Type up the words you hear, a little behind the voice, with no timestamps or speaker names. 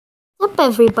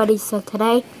everybody? So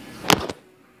today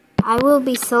I will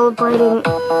be celebrating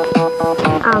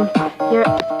your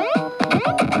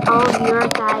all of your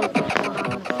guys.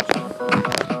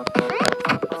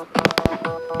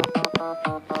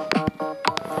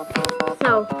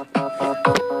 So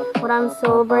what I'm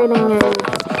celebrating is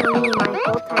cleaning my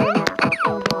whole tire map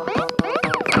in Blox.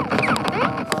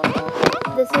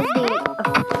 This is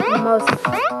the most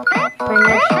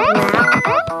finished map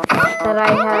that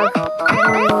I have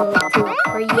wanted to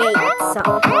create. So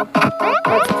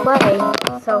let's play.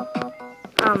 So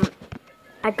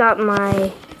I got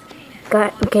my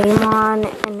game on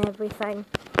and everything.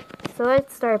 So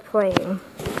let's start playing.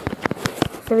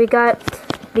 So we got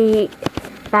the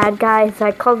bad guys.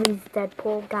 I call these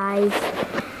Deadpool guys.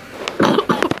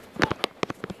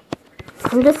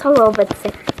 I'm just a little bit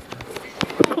sick.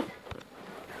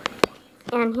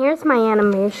 And here's my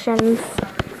animations.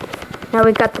 Now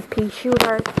we got the pea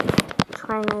shooter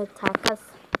trying to attack us.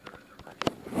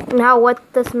 Now what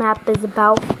this map is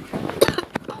about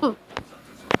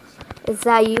is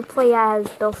that you play as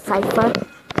Bill Cipher.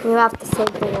 You have to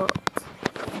save the world.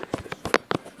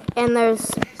 And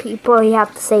there's people you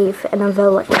have to save in a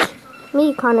village.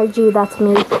 Me, Connor G, that's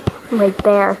me right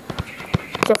there.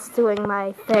 Just doing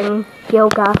my thing,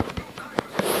 yoga.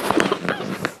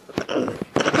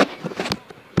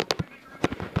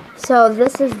 So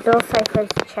this is Bill Cipher's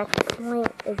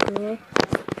checkpoint, is me.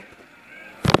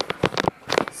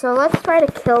 So let's try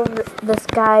to kill this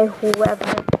guy,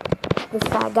 whoever this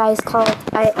bad guy is called.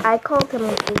 I called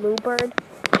him Bluebird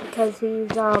because he's,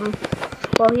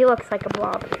 well, he looks like a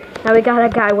blob. Now we got a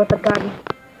guy with a gun.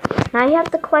 Now you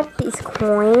have to collect these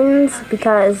coins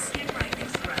because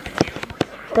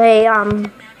they,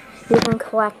 you can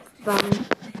collect them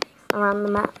around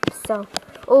the map. So,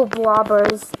 oh,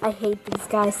 blobbers. I hate these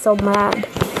guys so mad.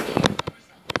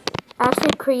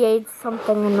 Actually creates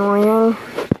something annoying.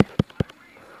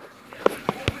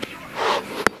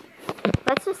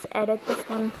 Let's just edit this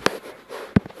one.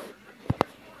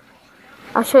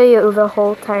 I'll show you the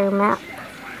whole entire map.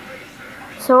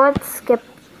 So let's skip.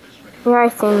 Here I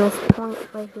seen this point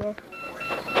right here.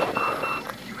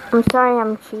 I'm sorry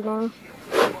I'm cheating.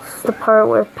 This is the part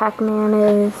where Pac-Man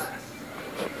is.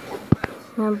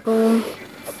 Now boom.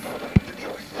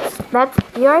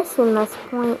 You already seen this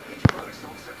point.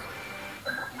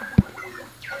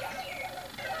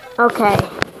 Okay.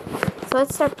 So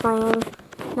let's start playing.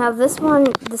 Now this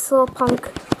little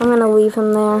punk, I'm gonna leave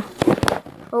him there.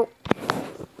 Oh.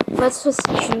 Let's just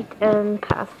cheat and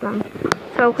pass them.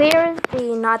 So here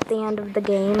is not the end of the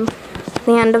game.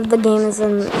 The end of the game is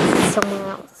in somewhere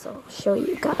else. So I'll show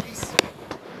you guys.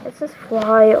 Let's just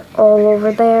fly all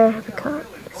over there because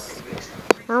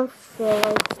I don't feel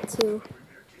like to.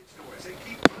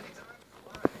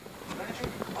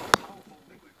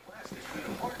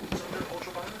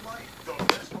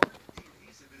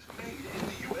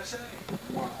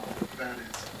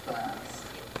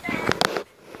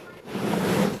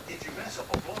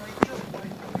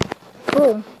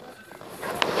 Boom.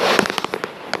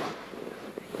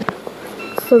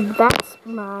 So that's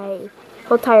my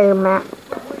whole entire map.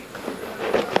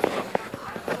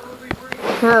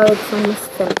 Now it's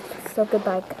almost finished. So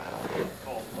goodbye, guys.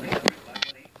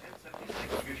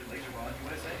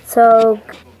 So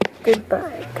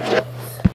goodbye, guys.